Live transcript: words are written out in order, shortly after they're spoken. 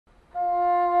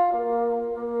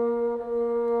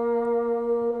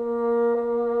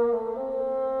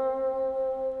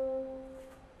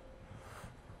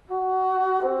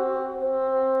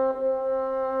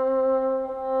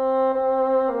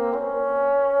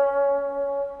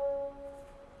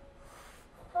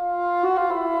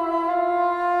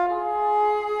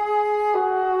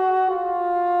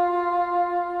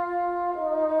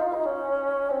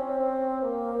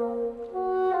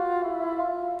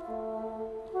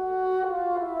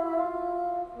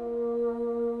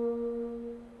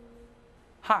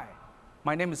Hi,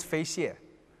 my name is Fei Xie.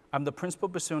 I'm the principal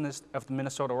bassoonist of the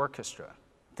Minnesota Orchestra.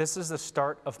 This is the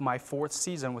start of my 4th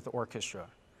season with the orchestra,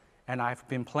 and I've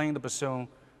been playing the bassoon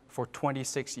for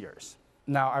 26 years.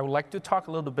 Now, I would like to talk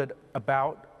a little bit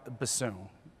about the bassoon.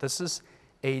 This is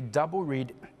a double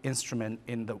reed instrument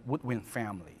in the woodwind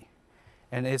family,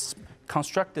 and it's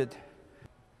constructed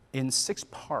in 6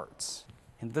 parts.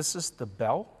 And this is the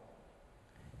bell,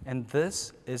 and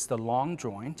this is the long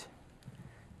joint.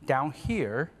 Down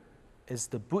here is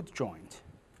the boot joint,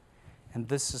 and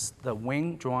this is the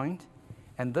wing joint,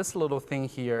 and this little thing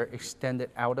here extended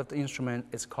out of the instrument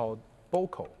is called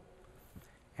bocal.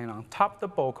 And on top of the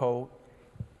bocal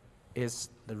is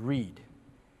the reed.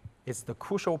 It's the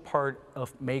crucial part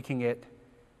of making it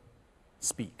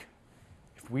speak.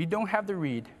 If we don't have the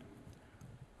reed,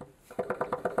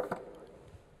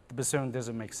 the bassoon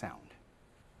doesn't make sound.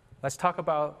 Let's talk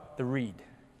about the reed.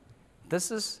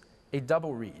 This is a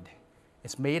double reed.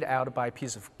 It's made out by a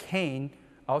piece of cane,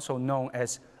 also known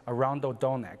as a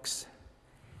rondodonnex.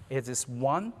 It is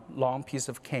one long piece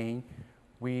of cane.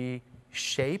 We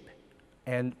shape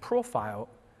and profile,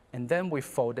 and then we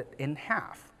fold it in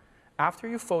half. After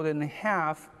you fold it in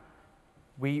half,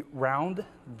 we round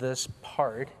this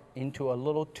part into a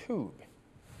little tube.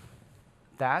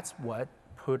 That's what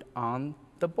put on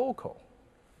the bocal.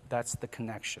 That's the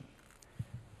connection.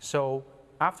 So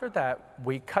after that,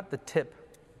 we cut the tip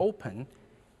open,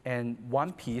 and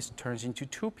one piece turns into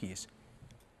 2 pieces.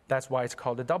 That's why it's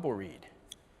called a double reed.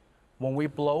 When we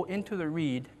blow into the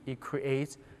reed, it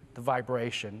creates the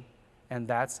vibration, and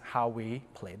that's how we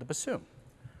play the bassoon.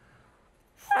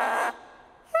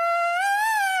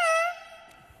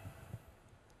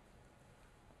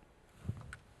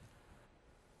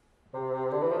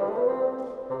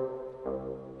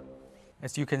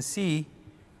 As you can see,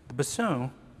 the bassoon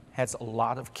has a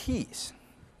lot of keys.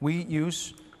 We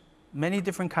use many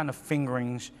different kind of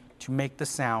fingerings to make the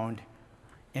sound,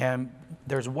 and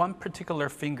there's one particular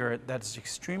finger that's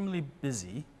extremely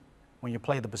busy when you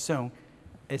play the bassoon.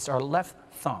 It's our left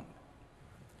thumb.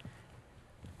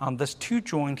 On this 2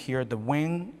 joint here, the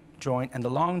wing joint and the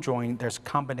long joint, there's a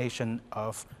combination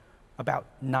of about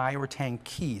 9 or 10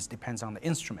 keys, depends on the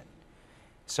instrument.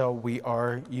 So we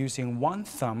are using one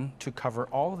thumb to cover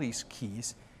all these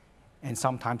keys, and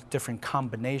sometimes different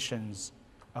combinations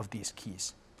of these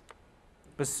keys.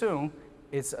 Bassoon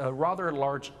is a rather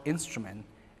large instrument.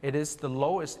 It is the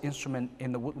lowest instrument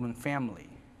in the woodwind family.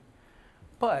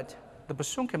 But the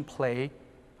bassoon can play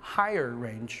higher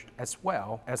range as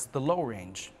well as the low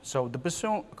range. So the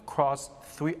bassoon across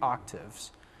 3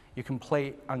 octaves. You can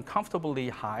play uncomfortably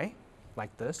high,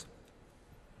 like this.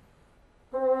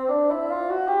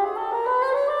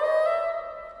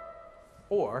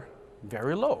 Or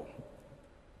very low.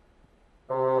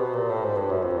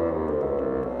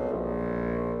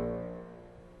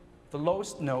 The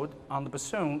lowest note on the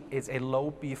bassoon is a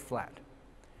low B flat.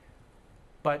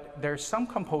 But there's some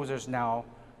composers now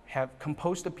have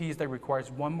composed a piece that requires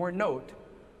one more note,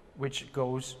 which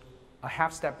goes a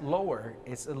half step lower.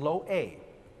 It's a low A.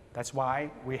 That's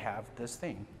why we have this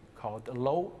thing called the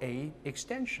low A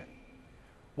extension.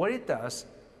 What it does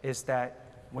is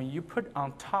that when you put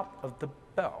on top of the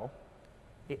bell,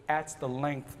 it adds the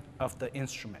length of the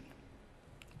instrument,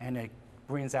 and it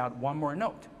brings out one more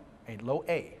note, a low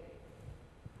A.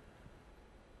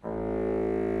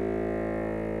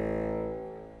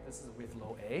 This is with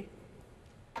low A.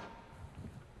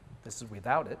 This is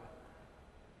without it.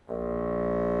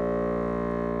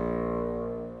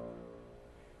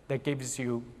 That gives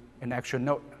you an extra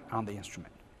note on the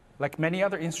instrument. Like many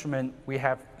other instruments, we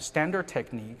have standard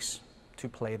techniques to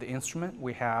play the instrument.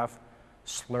 We have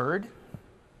slurred,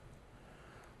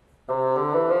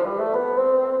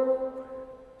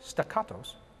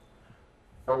 staccatos,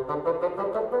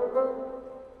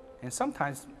 and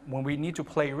sometimes when we need to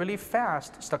play really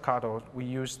fast staccato, we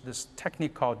use this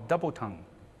technique called double tongue.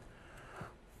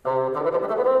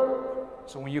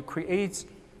 So when you create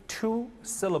 2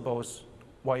 syllables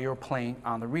while you're playing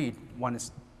on the reed, one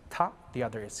is ta, the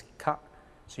other is ka.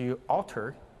 So you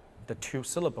alter the 2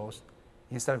 syllables.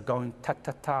 Instead of going ta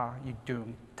ta ta, you do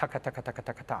ta ka ta ka ta ka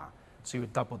ta ka ta. So you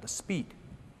double the speed.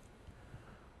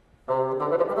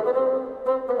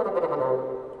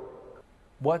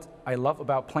 What I love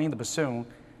about playing the bassoon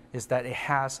is that it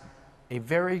has a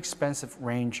very expansive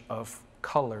range of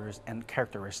colors and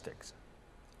characteristics.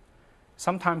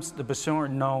 Sometimes the bassoon are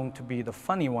known to be the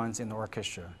funny ones in the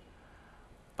orchestra,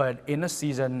 but in a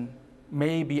season,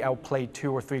 maybe I'll play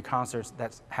 2 or 3 concerts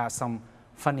that have some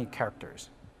funny characters.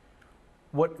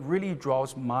 What really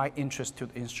draws my interest to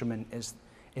the instrument is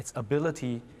its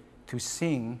ability to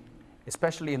sing,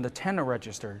 especially in the tenor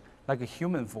register, like a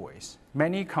human voice.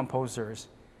 Many composers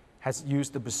has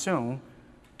used the bassoon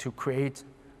to create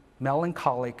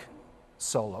melancholic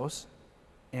solos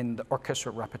in the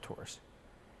orchestra repertoires.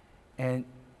 And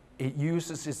it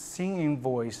uses its singing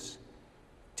voice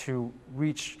to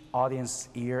reach audience's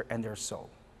ear and their soul.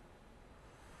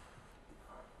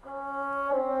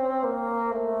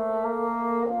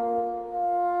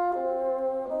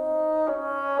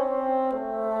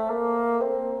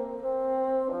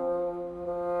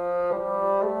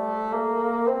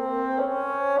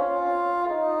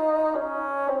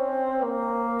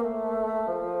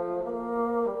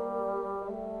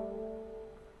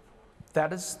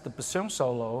 That is the bassoon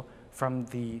solo from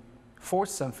the Fourth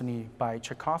Symphony by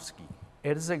Tchaikovsky.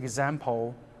 It is an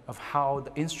example of how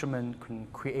the instrument can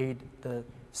create the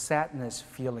sadness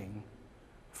feeling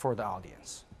for the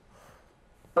audience.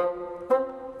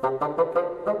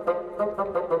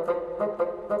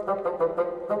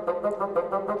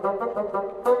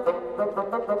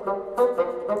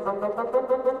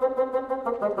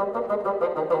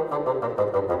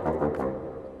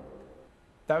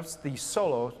 That's the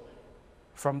solo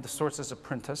from The Sorcerer's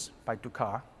Apprentice by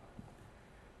Dukas.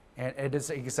 And it is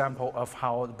an example of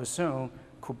how the bassoon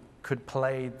could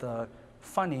play the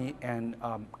funny and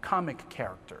comic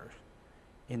character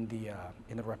in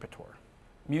the repertoire.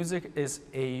 Music is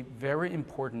a very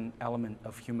important element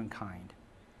of humankind.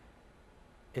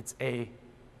 It's a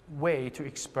way to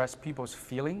express people's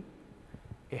feeling.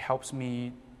 It helps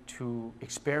me to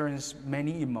experience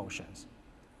many emotions.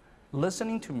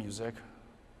 Listening to music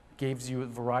gives you a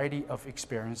variety of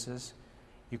experiences.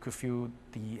 You could feel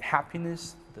the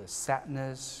happiness, the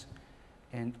sadness,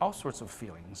 and all sorts of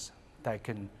feelings that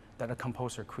a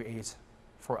composer creates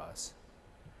for us.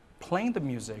 Playing the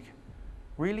music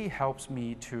really helps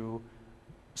me to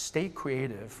stay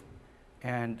creative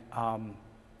and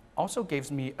also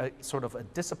gives me a sort of a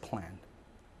discipline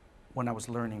when I was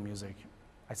learning music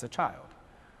as a child.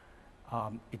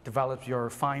 It develops your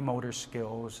fine motor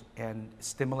skills and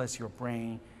stimulates your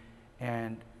brain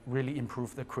and really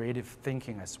improve the creative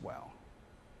thinking as well.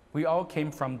 We all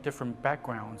came from different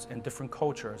backgrounds and different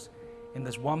cultures. In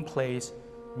this one place,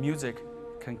 music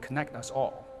can connect us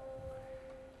all.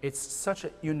 It's such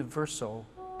a universal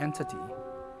entity,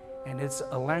 and it's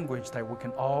a language that we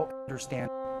can all understand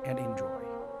and enjoy.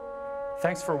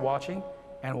 Thanks for watching,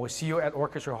 and we'll see you at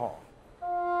Orchestra Hall.